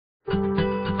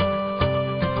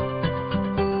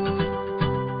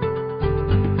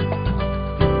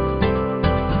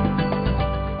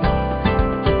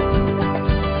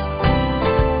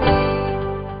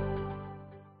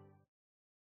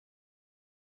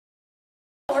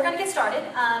get started,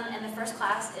 and the first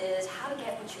class is how to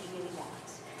get what you really want.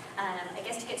 I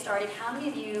guess to get started, how many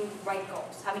of you write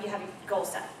goals? How many of you have a goal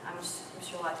set? I'm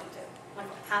sure a lot of you do.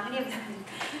 Wonderful. How many of them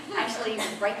actually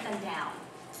write them down?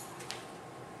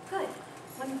 Good.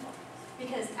 Wonderful.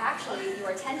 Because actually, you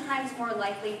are 10 times more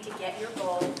likely to get your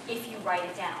goal if you write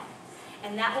it down.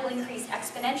 And that will increase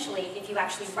exponentially if you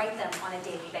actually write them on a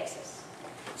daily basis.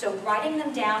 So writing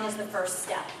them down is the first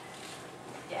step.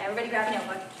 Yeah, everybody grab a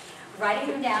notebook. Writing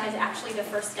them down is actually the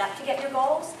first step to get your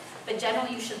goals, but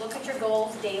generally you should look at your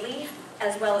goals daily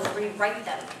as well as rewrite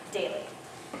them daily.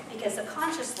 Because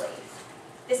subconsciously,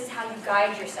 this is how you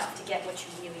guide yourself to get what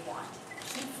you really want.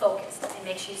 Keep focused and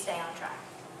make sure you stay on track.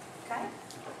 Okay?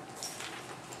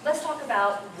 Let's talk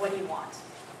about what do you want.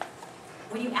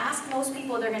 When you ask most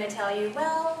people, they're going to tell you,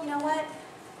 well, you know what?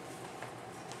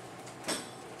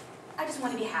 I just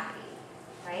want to be happy,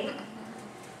 right?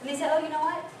 And they say, oh, you know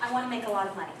what? I want to make a lot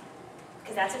of money.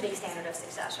 Because that's a big standard of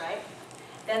success, right?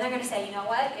 Then they're going to say, you know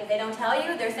what? If they don't tell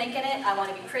you, they're thinking it. I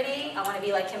want to be pretty. I want to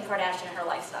be like Kim Kardashian in her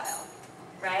lifestyle.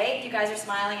 Right? You guys are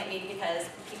smiling at me because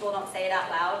people don't say it out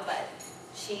loud, but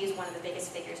she's one of the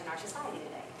biggest figures in our society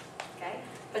today. Okay?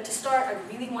 But to start, I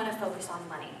really want to focus on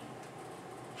money.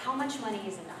 How much money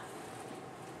is enough?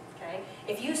 Okay?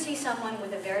 If you see someone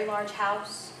with a very large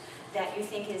house that you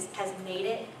think has made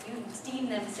it, you deem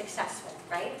them successful,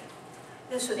 right?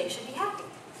 So they should be happy.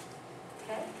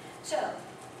 Okay? So,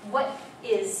 what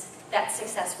is that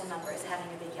successful number? Is it having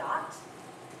a big yacht?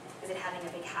 Is it having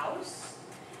a big house?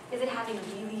 Is it having a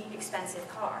really expensive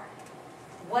car?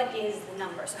 What is the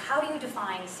number? So how do you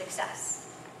define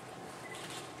success?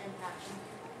 Impacting.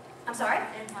 I'm sorry?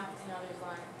 Impacting others'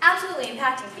 lives. Absolutely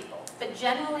impacting people. But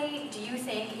generally, do you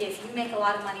think if you make a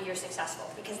lot of money, you're successful?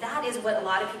 Because that is what a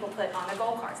lot of people put on their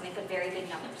goal cards, and they put very big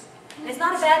numbers. And it's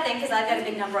not a bad thing, because I've got a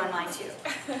big number on mine too.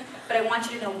 But I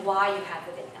want you to know why you have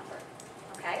the big number.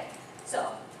 Okay?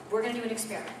 So, we're going to do an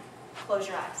experiment. Close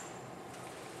your eyes.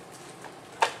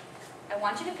 I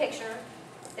want you to picture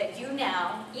that you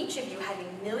now, each of you, have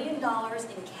 $1 million in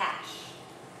cash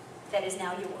that is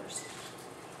now yours.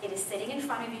 It is sitting in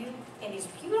front of you in these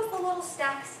beautiful little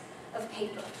stacks of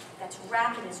paper that's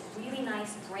wrapped in this really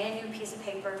nice brand new piece of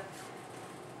paper.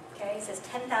 Okay, it says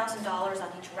 $10,000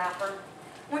 on each wrapper.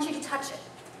 I want you to touch it.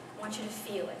 I want you to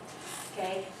feel it.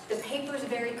 Okay, the paper is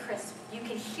very crisp. You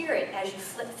can hear it as you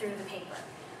flip through the paper.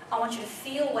 I want you to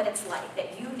feel what it's like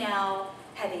that you now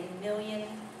have $1 million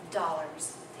in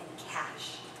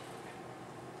cash.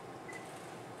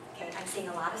 Okay, I'm seeing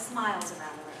a lot of smiles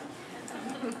around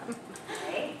the room.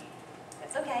 Okay,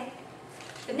 that's okay.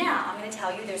 But now I'm going to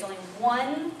tell you there's only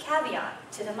one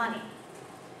caveat to the money.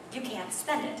 You can't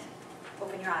spend it.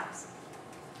 Open your eyes.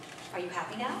 Are you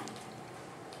happy now?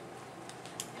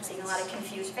 I'm seeing a lot of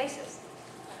confused faces.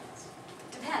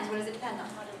 Depends. What does it depend on?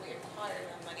 How did we acquire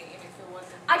that money even if it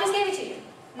wasn't? I just gave it to you.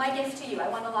 My gift to you. I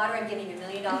won the lottery. I'm giving you $1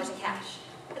 million in cash.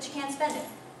 But you can't spend it.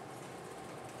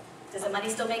 Does the money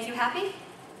still make you happy?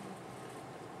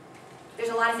 There's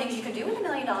a lot of things you can do with $1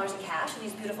 million in cash in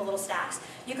these beautiful little stacks.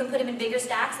 You can put them in bigger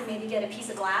stacks and maybe get a piece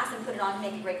of glass and put it on to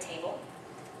make a great table.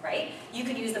 Right? You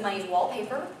could use the money as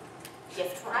wallpaper,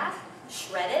 gift wrap,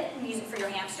 shred it, and use it for your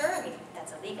hamster. I mean,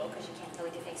 that's illegal because you can't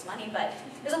really deface money, but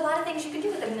there's a lot of things you can do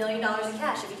with $1 million in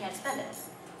cash if you can't spend it.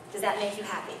 Does that make you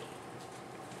happy?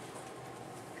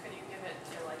 Could you give it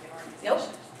to like an organization?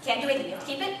 Nope. Can't do anything. You have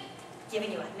to keep it.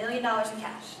 Giving you $1 million in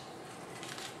cash.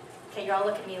 Okay, you're all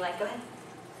looking at me like, go ahead.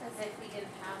 Because if we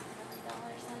didn't have $1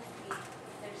 million, then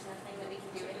there's nothing that we can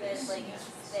do with it. Like,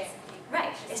 it's there.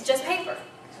 Right. It's just paper.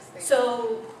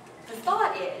 So the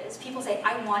thought is, people say,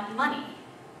 I want money.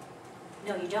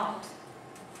 No, you don't.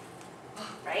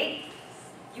 Right?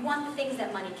 You want the things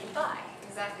that money can buy.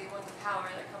 Exactly, you want the power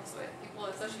that comes with. People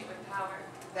associate with power.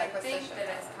 They think that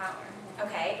it's power.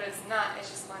 Okay. But it's not,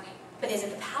 it's just money. But is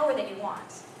it the power that you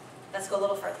want? Let's go a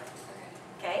little further.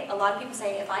 Okay? A lot of people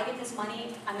say, if I get this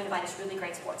money, I'm going to buy this really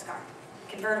great sports car.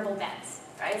 Convertible Benz.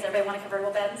 Right? Does everybody want a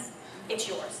convertible Benz? It's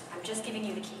yours. I'm just giving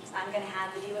you the keys. I'm going to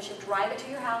have the dealership drive it to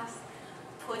your house,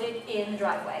 put it in the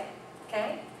driveway.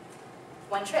 Okay?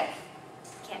 One trick.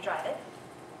 Can't drive it.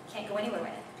 Can't go anywhere with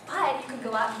it. But you can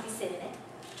go out and you can sit in it,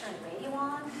 turn the radio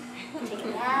on, take a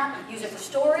nap, use it for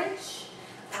storage.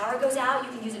 Power goes out, you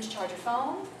can use it to charge your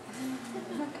phone.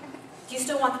 Do you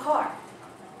still want the car?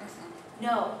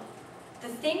 No. The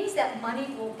things that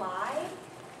money will buy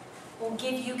will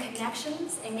give you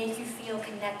connections and make you feel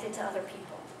connected to other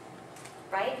people.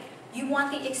 Right? You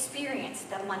want the experience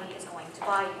that money is going to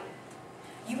buy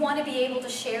you. You want to be able to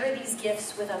share these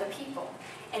gifts with other people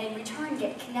and in return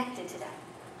get connected to them.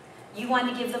 You want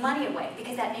to give the money away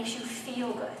because that makes you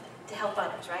feel good to help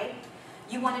others, right?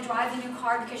 You want to drive the new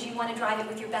car because you want to drive it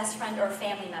with your best friend or a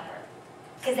family member,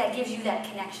 because that gives you that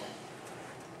connection.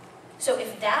 So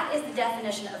if that is the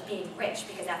definition of being rich,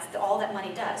 because that's all that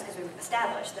money does, because we've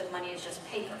established that money is just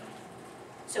paper.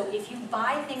 So if you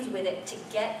buy things with it to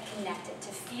get connected, to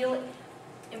feel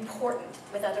important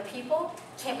with other people,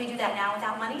 can't we do that now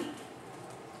without money?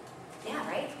 Yeah,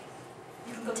 right?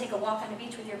 You can go take a walk on the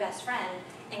beach with your best friend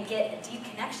and get a deep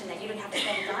connection that you didn't have to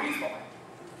spend a dime for.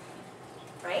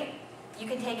 Right? You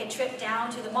can take a trip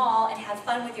down to the mall and have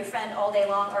fun with your friend all day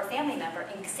long or a family member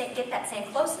and get that same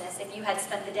closeness if you had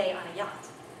spent the day on a yacht.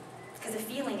 Because the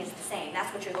feeling is the same.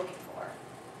 That's what you're looking for.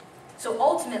 So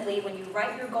ultimately, when you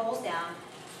write your goals down,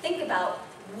 think about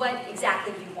what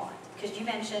exactly you want. Because you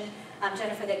mentioned,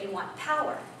 Jennifer, that you want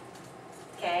power.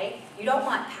 Okay? You don't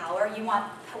want power. You want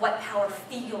what power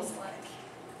feels like.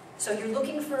 So you're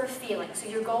looking for a feeling. So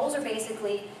your goals are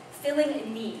basically filling a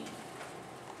need,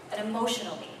 an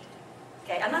emotional need.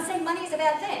 Okay? I'm not saying money is a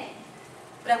bad thing,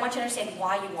 but I want you to understand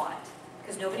why you want it.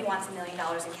 Because nobody wants $1 million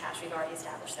in cash. We've already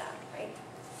established that, right?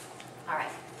 All right.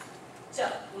 So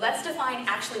let's define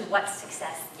actually what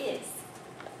success is.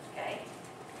 Okay?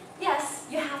 Yes,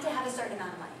 you have to have a certain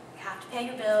amount of money. You have to pay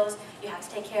your bills. You have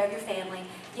to take care of your family.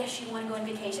 Yes, you want to go on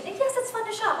vacation. And yes, it's fun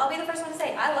to shop. I'll be the first one to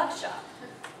say, I love to shop.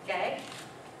 Okay?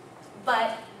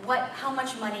 But how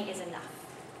much money is enough?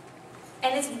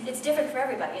 And it's different for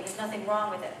everybody, and there's nothing wrong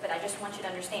with it, but I just want you to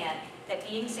understand that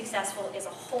being successful is a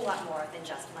whole lot more than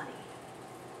just money.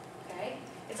 Okay?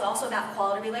 It's also about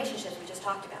quality relationships we just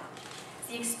talked about. It's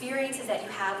the experiences that you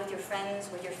have with your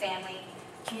friends, with your family,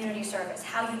 community service,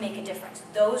 how you make a difference.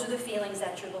 Those are the feelings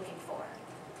that you're looking for.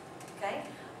 Okay?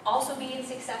 Also being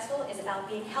successful is about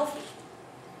being healthy,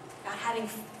 about having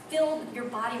filled your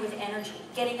body with energy,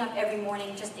 getting up every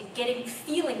morning, just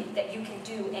feeling that you can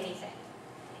do anything.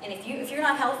 And if you're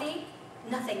not healthy,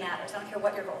 nothing matters. I don't care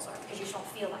what your goals are, because you just don't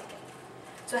feel like it.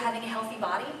 So having a healthy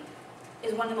body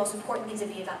is one of the most important things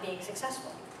about being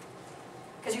successful.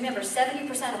 Because remember,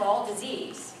 70% of all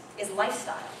disease is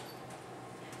lifestyle.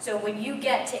 So when you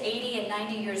get to 80 and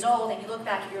 90 years old and you look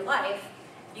back at your life,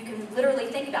 you can literally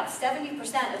think about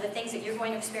 70% of the things that you're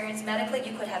going to experience medically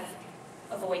you could have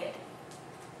avoided.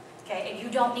 Okay? And you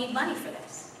don't need money for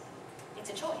this.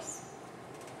 It's a choice.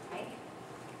 Right?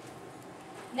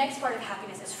 Next part of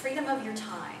happiness is freedom of your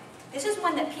time. This is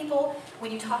one that people,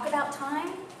 when you talk about time,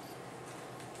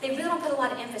 they really don't put a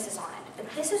lot of emphasis on it. But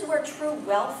this is where true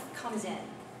wealth comes in.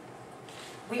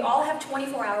 We all have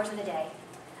 24 hours in a day.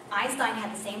 Einstein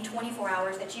had the same 24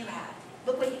 hours that you had.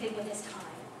 Look what he did with his time.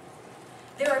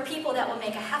 There are people that will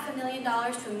make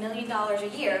 $500,000 to $1 million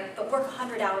a year, but work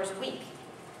 100 hours a week.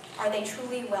 Are they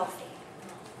truly wealthy?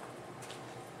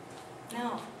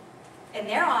 No. In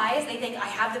their eyes, they think, I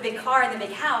have the big car and the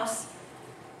big house,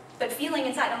 but feeling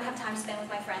inside, I don't have time to spend with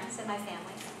my friends and my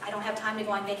family. I don't have time to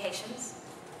go on vacations,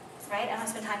 right? I don't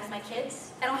spend time with my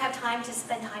kids. I don't have time to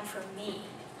spend time for me,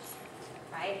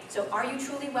 right? So are you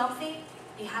truly wealthy?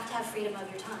 You have to have freedom of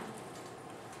your time.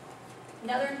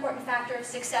 Another important factor of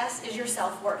success is your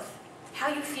self-worth. How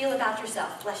you feel about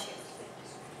yourself. Bless you.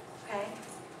 Okay?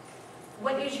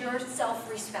 What is your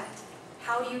self-respect?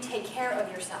 How do you take care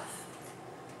of yourself?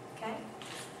 Okay?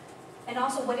 And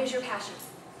also, what is your passion?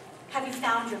 Have you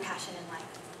found your passion in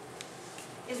life?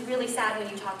 It's really sad when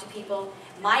you talk to people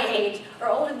my age or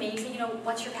older than me, you say,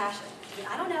 what's your passion?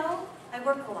 I don't know. I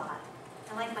work a lot.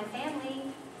 I like my family.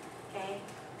 Okay?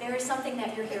 There is something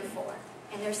that you're here for.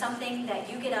 And there's something that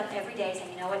you get up every day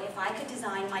saying, you know what, if I could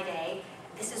design my day,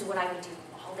 this is what I would do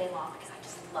all day long because I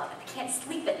just love it. I can't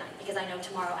sleep at night because I know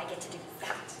tomorrow I get to do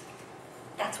that.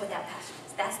 That's what that passion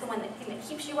is. That's the thing that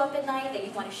keeps you up at night that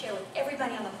you want to share with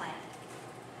everybody on the planet.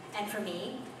 And for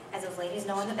me, as those ladies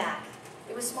know in the back,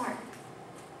 it was Smartte.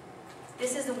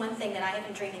 This is the one thing that I have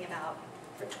been dreaming about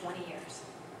for 20 years.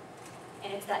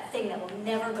 And it's that thing that will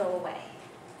never go away.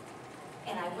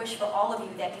 And I wish for all of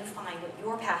you that you find what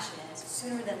your passion is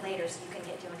sooner than later so you can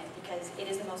get doing it, because it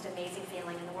is the most amazing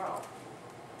feeling in the world.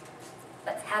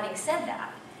 But having said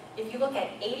that, if you look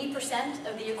at 80%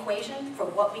 of the equation for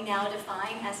what we now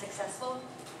define as successful,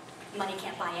 money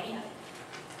can't buy any of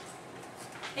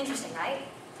it. Interesting, right?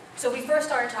 So we first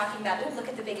started talking about, oh, look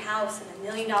at the big house and the $1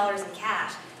 million in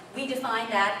cash. We define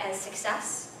that as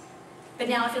success. But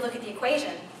now if you look at the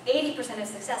equation, 80% of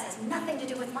success has nothing to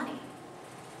do with money.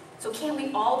 So can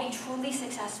we all be truly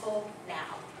successful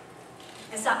now?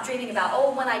 And stop dreaming about,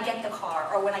 oh, when I get the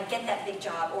car, or when I get that big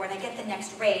job, or when I get the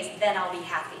next raise, then I'll be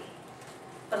happy.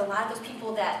 But a lot of those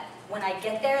people that, when I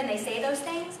get there and they say those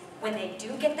things, when they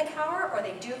do get the car, or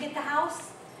they do get the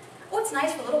house, oh, it's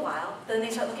nice for a little while, but then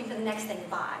they start looking for the next thing to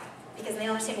buy. Because they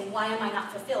don't understand, well, why am I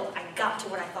not fulfilled? I got to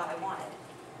what I thought I wanted.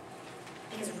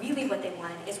 what they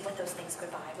wanted is what those things could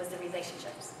buy, was the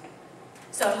relationships.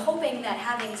 So I'm hoping that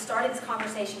having started this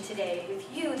conversation today with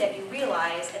you, that you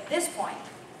realize at this point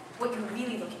what you're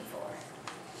really looking for.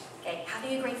 Okay,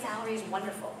 having a great salary is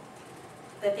wonderful.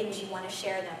 The things you want to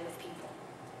share them with people.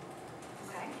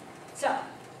 Okay, so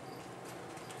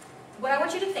what I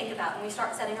want you to think about when we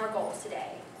start setting our goals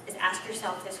today is ask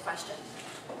yourself this question.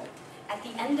 At the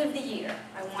end of the year,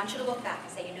 I want you to look back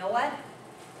and say, you know what?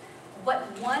 What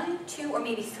 1, 2, or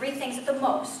maybe 3 things at the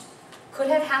most could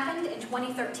have happened in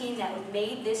 2013 that would have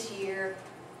made this year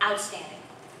outstanding?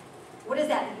 What is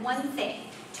that one thing,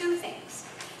 2 things,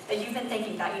 that you've been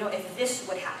thinking about? You know, if this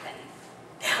would happen,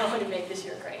 that would make this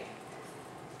year great.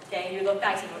 Okay, and you look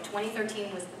back and say, you know,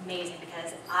 2013 was amazing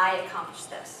because I accomplished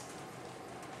this.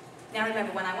 Now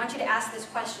remember, when I want you to ask this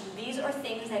question, these are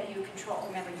things that you control.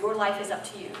 Remember, your life is up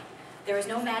to you. There is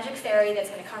no magic fairy that's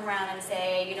going to come around and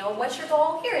say, you know, what's your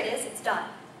goal? Here it is, it's done.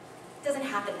 It doesn't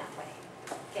happen that way.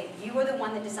 Okay, you are the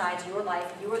one that decides your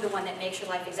life. You are the one that makes your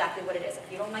life exactly what it is.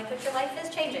 If you don't like what your life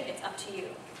is, change it. It's up to you.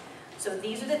 So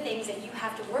these are the things that you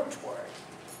have to work toward.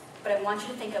 But I want you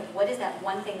to think of what is that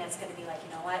one thing that's going to be like,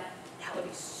 you know what? That would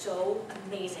be so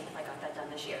amazing if I got that done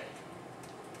this year.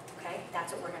 Okay,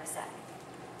 that's what we're going to set.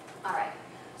 All right,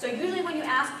 so usually when you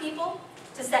ask people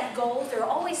to set goals, there are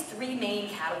always 3 main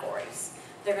categories.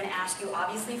 They're going to ask you,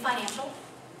 obviously, financial,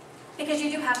 because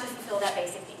you do have to fulfill that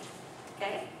basic need.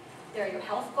 Okay? There are your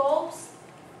health goals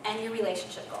and your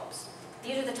relationship goals.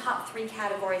 These are the top 3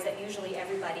 categories that usually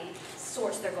everybody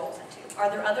sorts their goals into. Are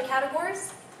there other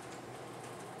categories?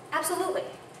 Absolutely.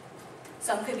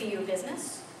 Some could be your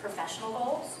business, professional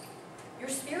goals, your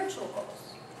spiritual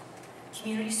goals,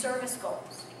 community service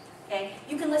goals. Okay?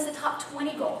 You can list the top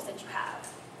 20 goals that you have,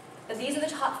 but these are the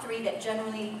top 3 that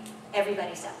generally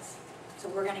everybody sets. So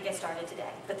we're going to get started today.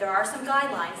 But there are some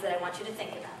guidelines that I want you to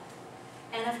think about.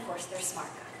 And of course, they're SMART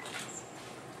guidelines.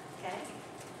 Okay?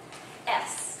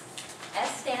 S.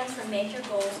 S stands for make your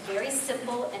goals very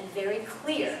simple and very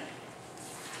clear.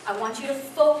 I want you to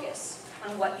focus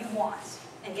on what you want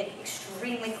and get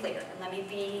extremely clear. And let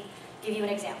me give you an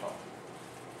example.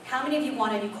 How many of you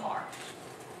want a new car?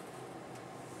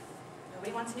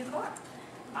 Nobody wants a new car.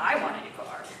 I want a new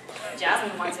car.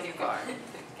 Jasmine wants a new car.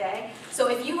 Okay? So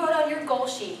if you wrote on your goal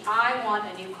sheet, I want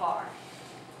a new car,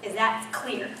 is that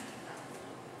clear?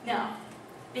 No.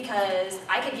 Because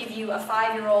I could give you a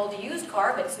 5-year-old used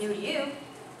car, but it's new to you.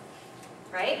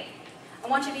 Right? I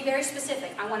want you to be very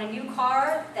specific. I want a new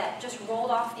car that just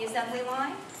rolled off the assembly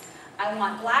line. I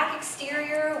want black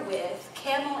exterior with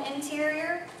camel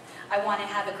interior. I want to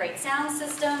have a great sound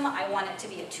system. I want it to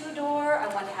be a 2-door. I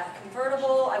want to have a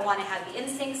convertible. I want to have the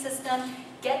in-sync system.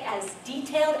 Get as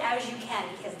detailed as you can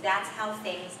because that's how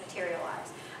things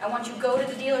materialize. I want you to go to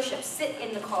the dealership, sit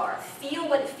in the car, feel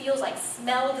what it feels like,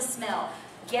 smell the smell,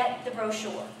 get the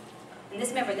brochure. And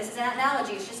remember, this is an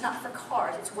analogy. It's just not for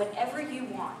cars. It's whatever you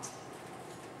want.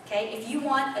 Okay? If you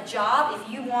want a job, if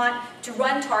you want to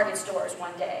run Target stores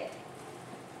one day,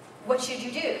 what should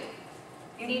you do?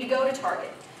 You need to go to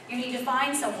Target. You need to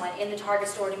find someone in the Target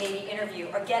store to maybe interview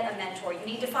or get a mentor. You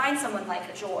need to find someone like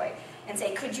a Joy and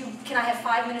say, can I have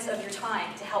 5 minutes of your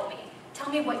time to help me? Tell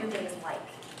me what your day is like.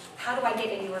 How do I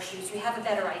get in your shoes so you have a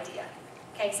better idea?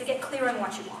 Okay, so get clear on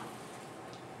what you want.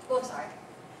 Oh, sorry.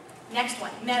 Next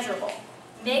one, measurable.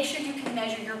 Make sure you can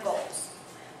measure your goals.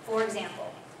 For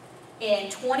example, in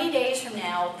 20 days from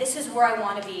now, this is where I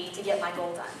want to be to get my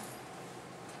goal done.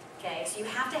 Okay, so you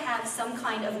have to have some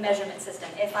kind of measurement system.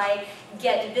 If I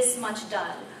get this much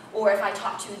done, or if I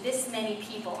talk to this many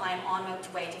people, I am on my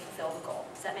way to fulfill the goal.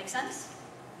 Does that make sense?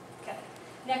 Okay.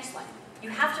 Next one.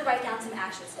 You have to write down some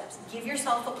action steps. Give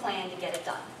yourself a plan to get it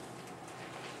done.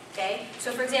 Okay?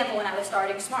 So for example, when I was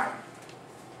starting Smartte,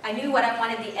 I knew what I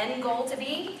wanted the end goal to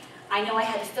be. I know I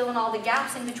had to fill in all the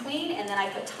gaps in between, and then I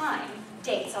put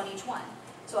dates on each one.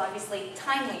 So obviously,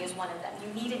 timely is one of them.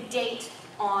 You need a date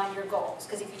on your goals.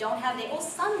 Because if you don't have a date, well,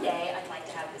 someday I'd like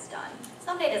to have this done.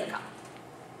 Someday doesn't come.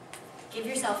 Give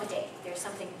yourself a date. There's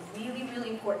something really, really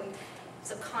important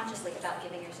subconsciously about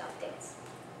giving yourself dates.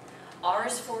 R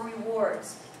is for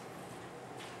rewards.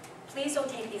 Please don't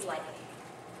take these lightly.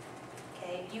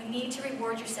 Okay? You need to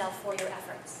reward yourself for your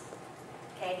efforts.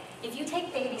 Okay? If you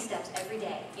take baby steps every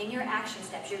day, in your action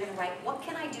steps, you're going to write, what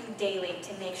can I do daily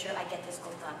to make sure I get this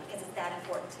goal done? Because it's that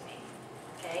important to me.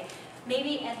 Okay?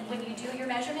 Maybe and when you do your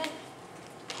measurement,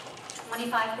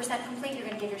 25% complete, you're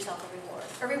going to give yourself a reward.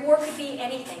 A reward could be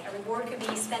anything. A reward could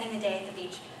be spending the day at the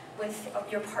beach with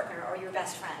your partner or your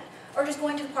best friend. Or just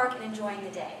going to the park and enjoying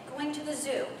the day. Going to the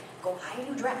zoo. Go buy a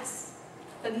new dress.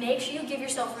 But make sure you give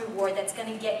yourself a reward that's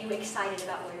going to get you excited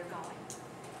about where you're going.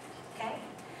 Okay?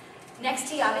 Next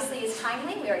T obviously is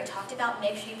timely. We already talked about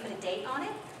make sure you put a date on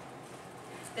it.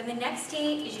 Then the next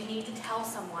T is you need to tell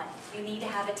someone. You need to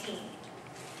have a team.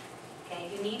 Okay?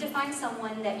 You need to find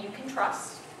someone that you can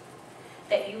trust,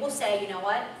 that you will say, you know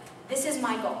what, this is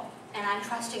my goal, and I'm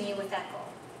trusting you with that goal,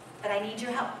 but I need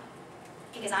your help.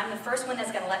 Because I'm the first one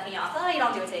that's going to let me off. Oh, you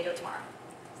don't do it today, do it tomorrow.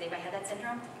 Does anybody have that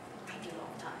syndrome? I do it all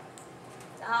the time.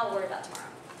 So I'll worry about tomorrow,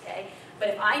 okay? But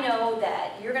if I know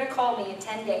that you're going to call me in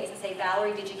 10 days and say,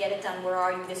 Valerie, did you get it done? Where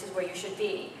are you? This is where you should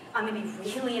be. I'm going to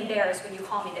be really embarrassed when you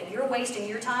call me that you're wasting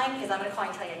your time because I'm going to call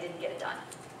you and tell you I didn't get it done.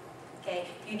 Okay?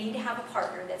 You need to have a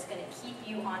partner that's going to keep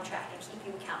you on track and keep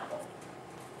you accountable.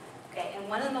 Okay? And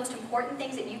one of the most important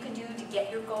things that you can do to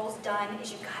get your goals done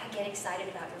is you've got to get excited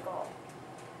about your goal.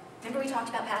 Remember we talked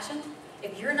about passion?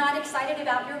 If you're not excited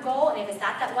about your goal, and if it's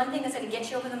not that one thing that's going to get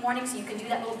you up in the morning so you can do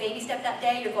that little baby step that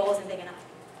day, your goal isn't big enough.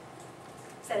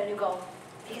 Set a new goal.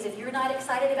 Because if you're not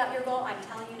excited about your goal, I'm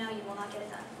telling you now, you will not get it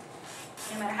done.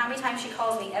 No matter how many times she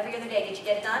calls me every other day, did you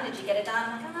get it done? Did you get it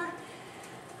done? I'm like,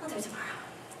 I'll do it tomorrow.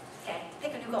 Okay,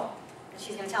 pick a new goal. And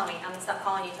she's going to tell me, I'm going to stop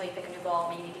calling you until you pick a new goal,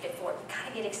 and you need to get forward. You've got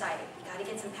to get excited. You've got to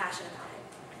get some passion about it.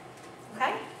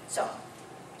 Okay? So,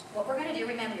 what we're going to do,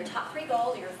 remember your top 3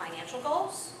 goals are your financial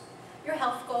goals, your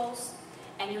health goals,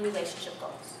 and your relationship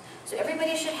goals. So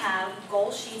everybody should have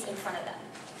goal sheets in front of them.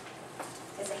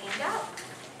 There's a handout.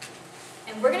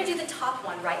 And we're going to do the top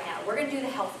one right now. We're going to do the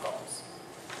health goals.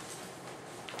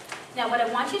 Now what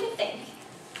I want you to think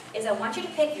is I want you to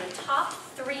pick your top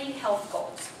 3 health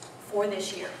goals for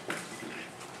this year.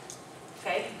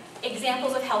 Okay?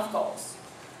 Examples of health goals.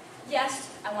 Yes,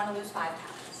 I want to lose 5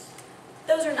 pounds.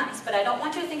 Those are nice, but I don't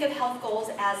want you to think of health goals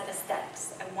as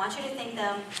aesthetics. I want you to think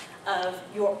them of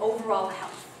your overall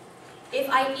health. If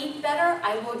I eat better,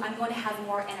 I'm going to have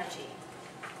more energy.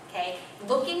 Okay?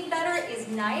 Looking better is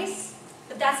nice,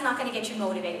 but that's not going to get you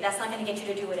motivated. That's not going to get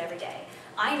you to do it every day.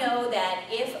 I know that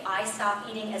if I stop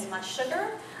eating as much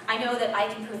sugar, I know that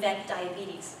I can prevent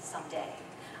diabetes someday.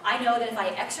 I know that if I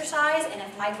exercise, and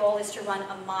if my goal is to run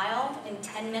a mile in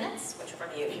 10 minutes, which for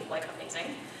me would be like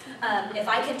amazing, if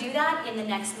I can do that in the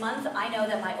next month, I know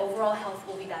that my overall health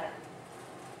will be better.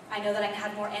 I know that I can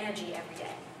have more energy every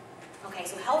day. Okay,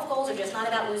 so health goals are just not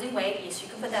about losing weight. Yes, you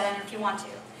can put that in if you want to.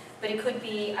 But it could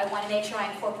be, I want to make sure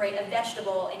I incorporate a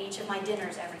vegetable in each of my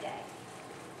dinners every day.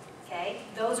 Okay,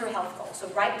 those are health goals. So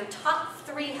write your top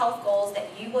 3 health goals that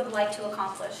you would like to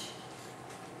accomplish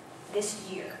this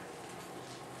year.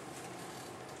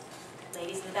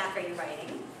 Ladies in the back, are you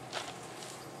writing?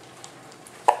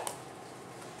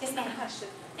 Yes, ma'am. Question.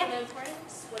 Yeah. For the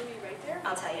importance, what do we write there?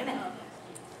 I'll tell you in a minute. Okay.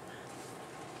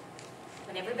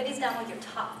 When everybody's done with your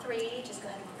top 3, just go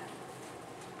ahead and look up.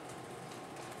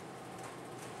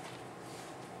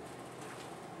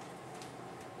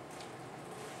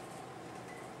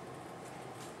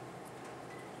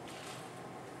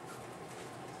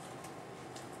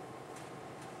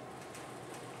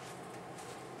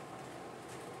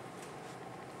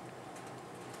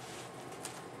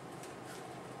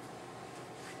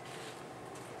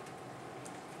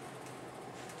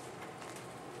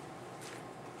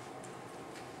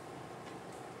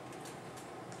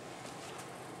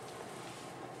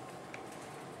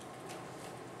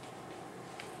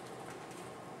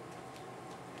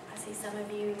 I see some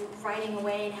of you writing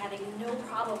away and having no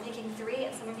problem picking 3,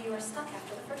 and some of you are stuck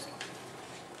after the first one.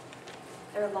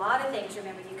 There are a lot of things,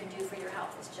 remember, you can do for your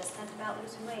health. It's just not about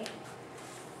losing weight.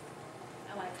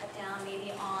 I want to cut down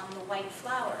maybe on the white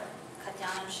flour, cut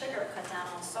down on sugar, cut down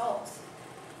on salt.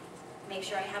 Make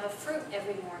sure I have a fruit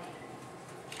every morning.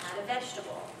 Add a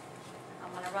vegetable.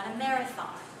 I want to run a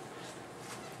marathon.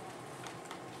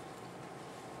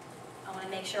 I want to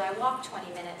make sure I walk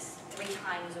 20 minutes 3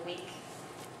 times a week.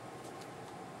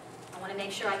 I want to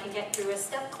make sure I can get through a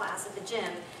step class at the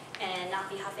gym and not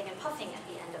be huffing and puffing at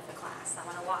the end of the class. I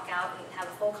want to walk out and have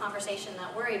a full conversation,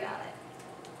 not worry about it.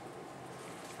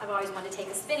 I've always wanted to take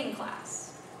a spinning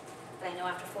class, but I know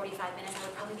after 45 minutes I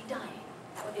would probably be dying.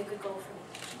 That would be a good goal for me.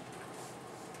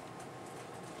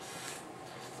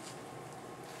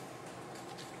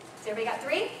 So everybody got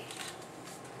 3?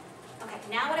 Okay,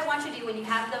 now what I want you to do when you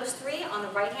have those 3, on the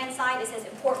right-hand side it says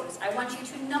importance. I want you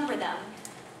to number them.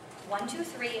 1, 2,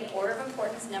 3 in order of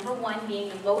importance, number 1 being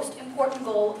the most important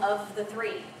goal of the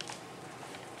 3.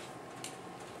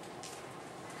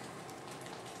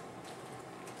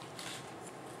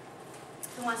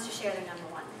 Who wants to share their number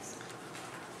 1s?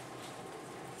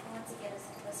 I want to get a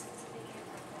certificate.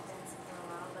 I've not done it for a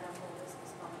while, but I'm always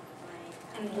postponing my...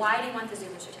 And why do you want the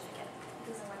Zumba certificate?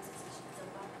 Because I want to teach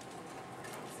Zumba.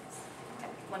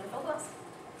 Okay, wonderful. Who else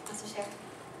wants to share?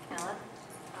 Ella?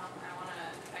 I want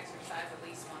to exercise at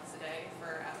least once a day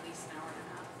for at least an hour and a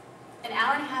half. An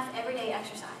hour and a half everyday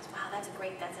exercise. Wow, that's a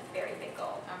very big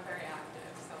goal. I'm very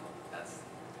active, so that's.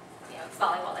 Yeah,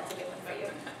 volleyball, that's a good one for you.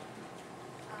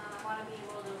 I want to be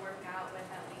able to work out with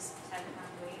at least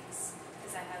 10-pound weights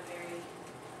because I have very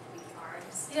weak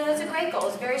arms. You know, that's a great goal.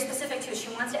 It's very specific too.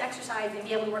 She wants to exercise and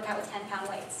be able to work out with 10-pound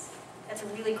weights. That's a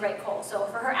really great goal. So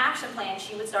for her action plan,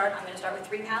 she would start, I'm going to start with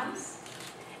 3 pounds.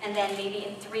 And then maybe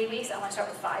in 3 weeks, I want to start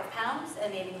with 5 pounds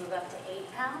and maybe move up to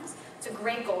 8 pounds. It's a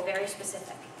great goal, very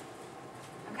specific.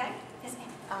 Okay? Yes, ma'am.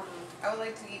 I would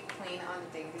like to eat clean on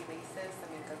a daily basis.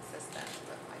 I'm consistent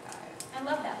with my diet. I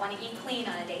love that. Want to eat clean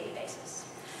on a daily basis.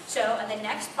 So on the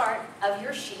next part of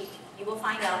your sheet, you will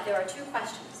find out there are 2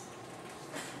 questions.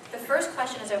 The first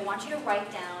question is I want you to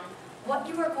write down what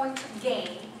you are going to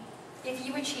gain if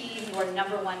you achieve your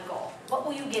number 1 goal. What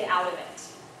will you get out of it?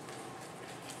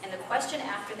 And the question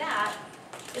after that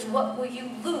is what will you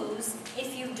lose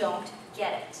if you don't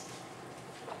get it?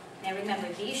 Now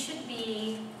remember, these should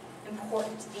be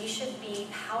important. These should be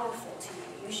powerful to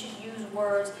you. You should use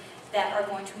words that are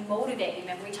going to motivate you.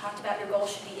 Remember we talked about your goal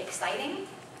should be exciting,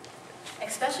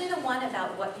 especially the one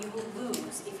about what you will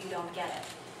lose if you don't get it,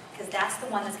 because that's the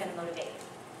one that's going to motivate you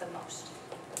the most.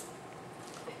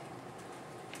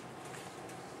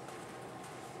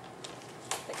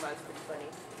 I think mine's pretty funny.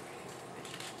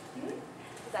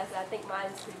 Because I think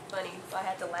mine's pretty funny, so I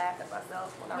had to laugh at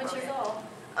myself when I wrote What's your it. goal?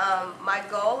 My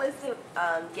goal is to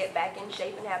get back in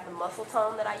shape and have the muscle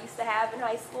tone that I used to have in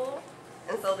high school.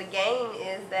 And so the gain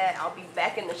is that I'll be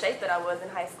back in the shape that I was in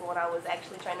high school when I was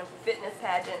actually training for fitness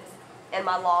pageants. And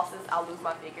my losses, I'll lose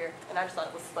my figure. And I just thought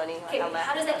it was funny. Okay, I laughed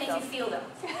how does at that make you myself. feel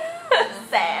though?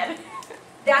 Sad.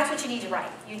 That's what you need to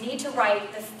write. You need to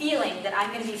write the feeling that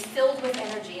I'm going to be filled with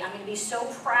energy. I'm going to be so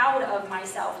proud of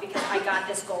myself because I got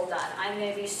this goal done. I'm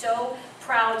going to be so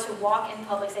proud to walk in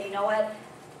public and say, you know what?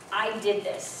 I did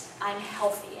this. I'm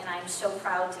healthy and I'm so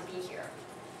proud to be here.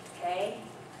 Okay?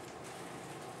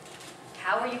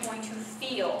 How are you going to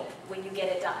feel when you get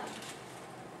it done?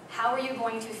 How are you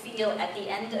going to feel at the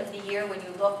end of the year when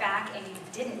you look back and you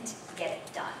didn't get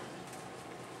it done?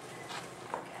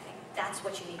 Okay? That's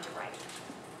what you need to write.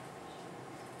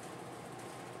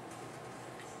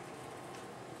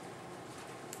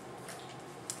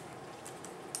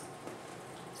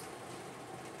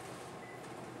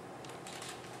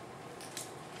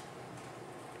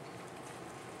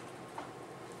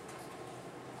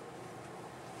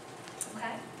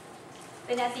 Okay?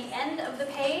 Then at the end of the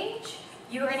page,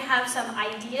 you're going to have some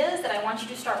ideas that I want you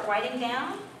to start writing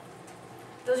down.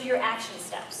 Those are your action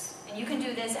steps. And you can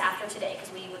do this after today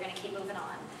because we're going to keep moving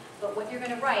on. But what you're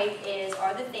going to write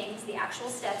are the things, the actual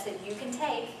steps that you can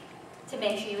take to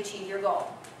make sure you achieve your goal.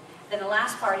 Then the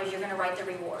last part is you're going to write the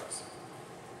rewards.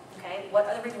 Okay? What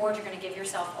are the rewards you're going to give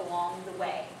yourself along the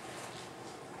way?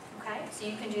 Okay? So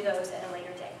you can do those at a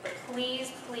later date. But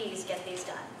please, please get these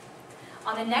done.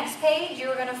 On the next page,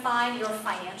 you're going to find your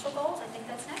financial goals. I think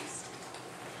that's next.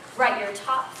 Write your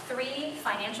top 3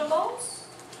 financial goals.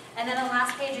 And then on the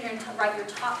last page, you're going to write your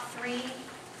top 3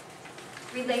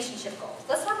 relationship goals.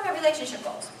 Let's talk about relationship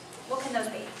goals. What can those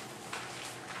be?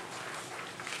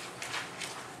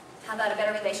 How about a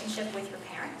better relationship with your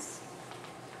parents?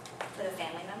 With a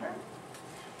family member?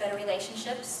 Better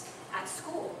relationships at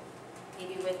school?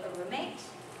 Maybe with a roommate?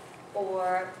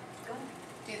 Or, go ahead.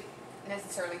 Do you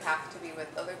necessarily have to be with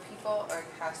other people, or it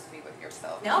has to be with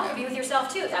yourself? No, it could be with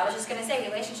yourself too. I was just going to say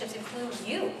relationships include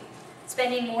you.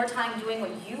 Spending more time doing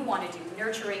what you want to do,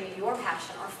 nurturing your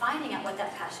passion, or finding out what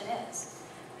that passion is.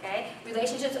 Okay?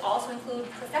 Relationships also include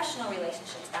professional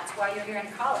relationships. That's why you're here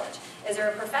in college. Is there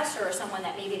a professor or someone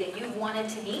that maybe that you've wanted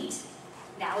to meet?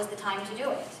 Now is the time to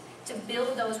do it. To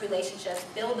build those relationships,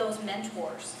 build those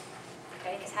mentors.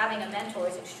 Okay? Because having a mentor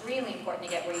is extremely important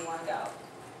to get where you want to go.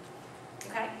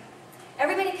 Okay?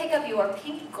 Everybody pick up your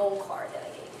pink goal card that I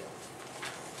gave you.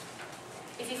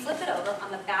 If you flip it over,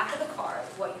 on the back of the card,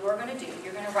 what you're going to do,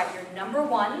 you're going to write your number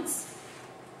 1s.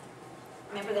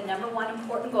 Remember the number 1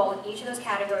 important goal in each of those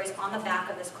categories on the back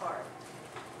of this card.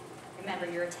 Remember,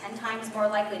 you're 10 times more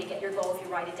likely to get your goal if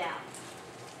you write it down.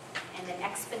 And then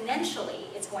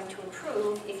exponentially, it's going to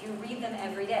improve if you read them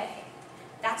every day.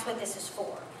 That's what this is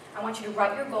for. I want you to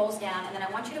write your goals down, and then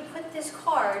I want you to put this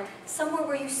card somewhere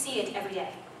where you see it every day.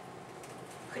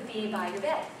 Could be by your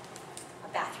bed,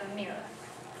 a bathroom mirror.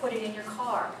 Put it in your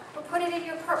car, or put it in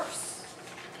your purse.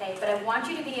 Okay, but I want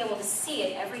you to be able to see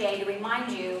it every day to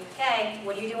remind you, okay,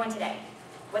 what are you doing today?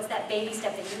 What's that baby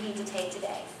step that you need to take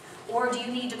today? Or do you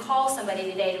need to call somebody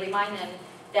today to remind them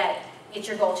that it's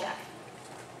your goal check?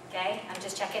 Okay, I'm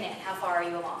just checking in. How far are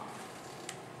you along?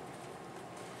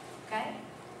 Okay?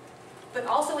 But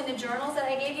also in the journals that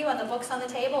I gave you, on the books on the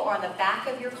table, or on the back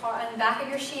of your car, on the back of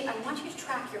your sheet, I want you to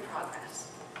track your progress.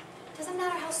 It doesn't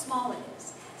matter how small it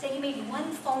is. Say you made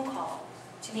one phone call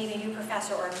to maybe a new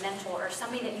professor or a mentor or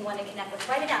somebody that you want to connect with.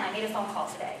 Write it down. I made a phone call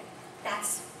today.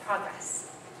 That's progress.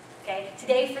 Okay?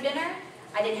 Today for dinner,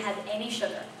 I didn't have any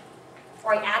sugar.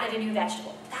 Or I added a new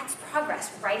vegetable. That's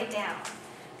progress. Write it down.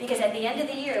 Because at the end of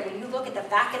the year, when you look at the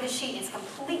back of the sheet, it's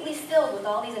completely filled with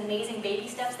all these amazing baby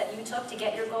steps that you took to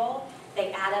get your goal.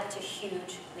 They add up to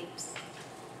huge leaps.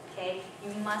 Okay?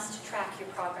 You must track your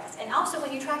progress. And also,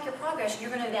 when you track your progress,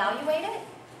 you're going to evaluate it.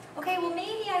 Okay, well,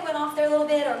 maybe I went off there a little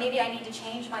bit, or maybe I need to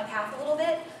change my path a little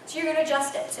bit. So you're going to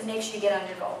adjust it to make sure you get on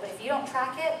your goal. But if you don't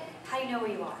track it, how do you know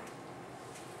where you are?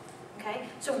 Okay?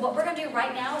 So what we're going to do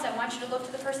right now is I want you to look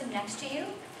to the person next to you.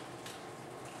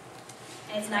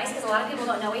 And it's nice because a lot of people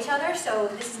don't know each other, so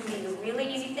this is going to be a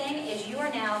really easy thing, is you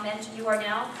are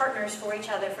now partners for each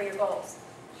other for your goals.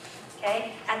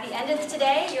 Okay? At the end of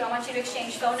today, I want you to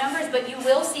exchange phone numbers, but you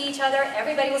will see each other,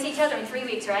 everybody will see each other in 3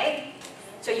 weeks, right?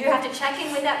 So you have to check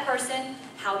in with that person,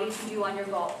 how did you do on your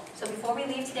goal? So before we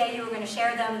leave today, you are going to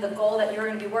share them the goal that you're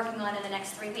going to be working on in the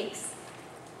next 3 weeks.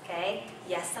 Okay?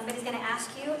 Yes, somebody's going to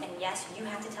ask you, and yes, you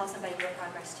have to tell somebody your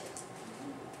progress too.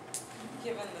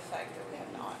 Given the fact that we have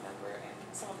an odd number and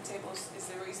some of the tables, is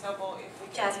it reasonable if we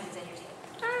Jasmine's in your table.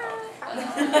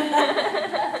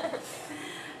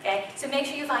 Okay? So make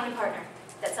sure you find a partner,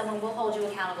 that someone will hold you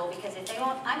accountable, because if they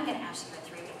won't, I'm going to ask you in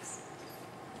 3 weeks.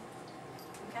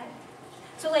 Okay?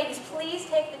 So ladies, please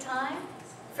take the time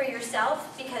for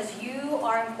yourself, because you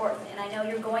are important. And I know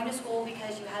you're going to school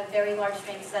because you have very large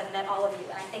dreams, because I've met all of you,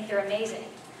 and I think they're amazing.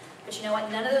 But you know what?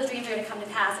 None of those dreams are going to come to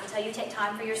pass until you take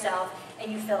time for yourself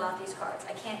and you fill out these cards.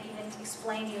 I can't even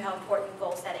explain to you how important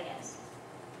goal setting is.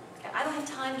 Okay? I don't have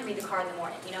time to read the card in the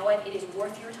morning. You know what? It is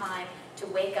worth your time to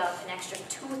wake up an extra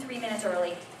 2 or 3 minutes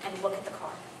early and look at the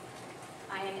card.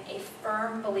 I am a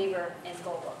firm believer in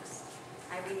goal books.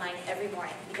 I read mine every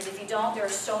morning, because if you don't, there are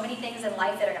so many things in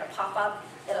life that are going to pop up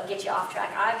that'll get you off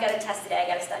track. I've got a test today, I've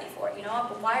got to study for it. You know what?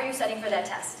 But why are you studying for that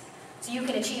test? So you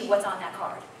can achieve what's on that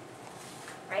card.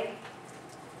 Right?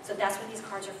 So that's what these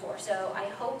cards are for. So I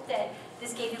hope that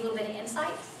this gave you a little bit of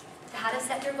insight to how to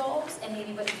set your goals and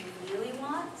maybe what you really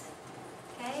want.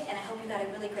 Okay? And I hope you got a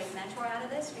really great mentor out of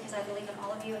this, because I believe in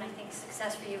all of you, and I think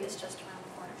success for you is just around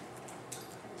the corner.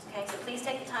 Okay? So please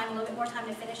take the time, a little bit more time,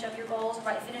 to finish up your goals.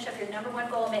 Right? Finish up your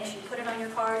 #1 goal. Make sure you put it on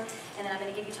your card. And then I'm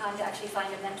going to give you time to actually find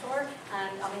a mentor.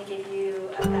 I'm going to give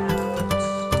you about